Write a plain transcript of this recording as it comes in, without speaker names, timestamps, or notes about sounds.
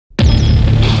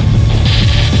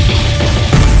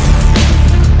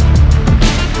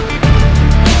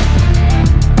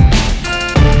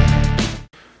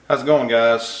How's it going,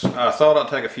 guys? I thought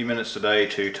I'd take a few minutes today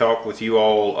to talk with you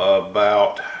all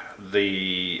about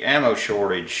the ammo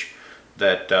shortage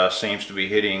that seems to be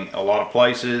hitting a lot of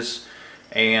places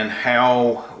and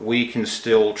how we can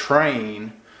still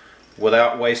train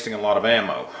without wasting a lot of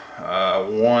ammo.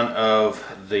 One of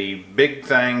the big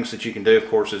things that you can do, of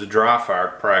course, is dry fire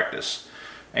practice.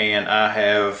 And I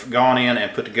have gone in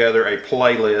and put together a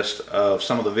playlist of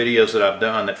some of the videos that I've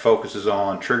done that focuses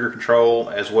on trigger control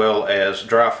as well as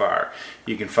dry fire.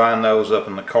 You can find those up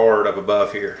in the card up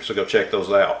above here, so go check those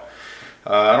out.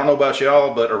 I don't know about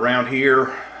y'all, but around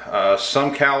here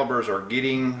some calibers are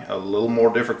getting a little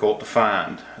more difficult to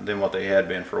find than what they had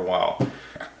been for a while.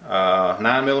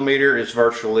 9mm is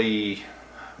virtually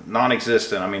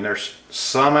non-existent. I mean, there's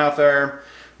some out there,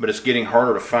 but it's getting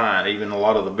harder to find. Even a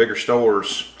lot of the bigger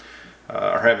stores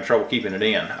are having trouble keeping it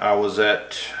in. I was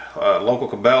at local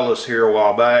Cabela's here a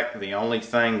while back. The only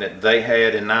thing that they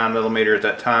had in 9mm at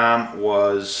that time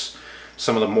was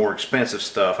some of the more expensive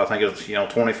stuff. I think it was,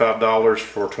 $25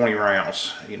 for 20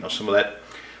 rounds. Some of that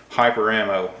hyper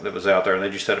ammo that was out there, and they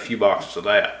just had a few boxes of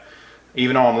that.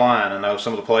 Even online, I know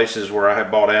some of the places where I have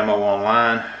bought ammo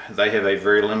online, they have a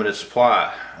very limited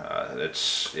supply.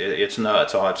 It's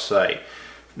nuts, all I have to say.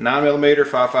 9mm,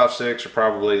 5.56 are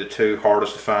probably the two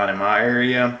hardest to find in my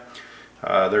area.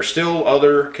 There's still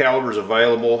other calibers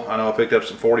available. I know I picked up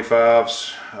some 45s,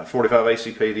 45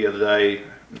 ACP the other day,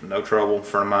 no trouble. A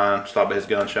friend of mine stopped at his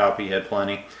gun shop, he had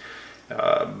plenty.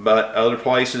 But other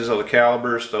places, other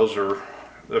calibers,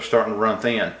 they're starting to run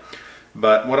thin.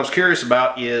 But what I was curious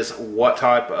about is what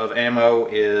type of ammo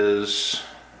is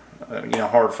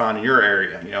hard to find in your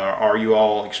area. Are you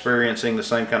all experiencing the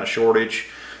same kind of shortage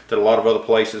that a lot of other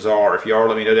places are? If you are,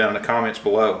 let me know down in the comments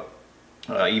below.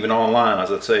 Even online, as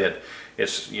I said,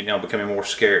 it's becoming more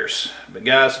scarce. But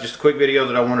guys, just a quick video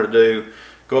that I wanted to do.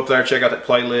 Go up there, check out that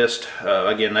playlist.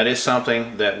 Again, that is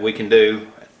something that we can do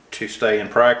to stay in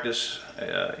practice,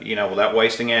 without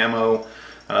wasting ammo.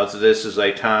 I know that this is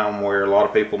a time where a lot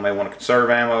of people may want to conserve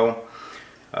ammo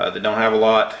that don't have a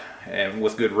lot, and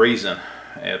with good reason.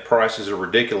 Prices are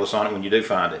ridiculous on it when you do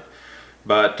find it.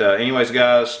 But anyways,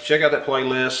 guys, check out that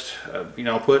playlist.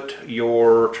 Put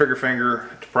your trigger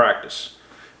finger to practice.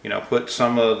 Put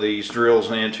some of these drills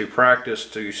into practice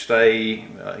to stay,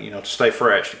 to stay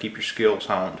fresh, to keep your skills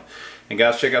honed. And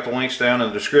guys, check out the links down in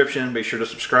the description. Be sure to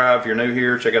subscribe if you're new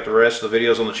here. Check out the rest of the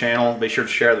videos on the channel. Be sure to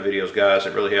share the videos, guys.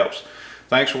 It really helps.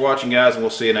 Thanks for watching, guys, and we'll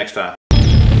see you next time.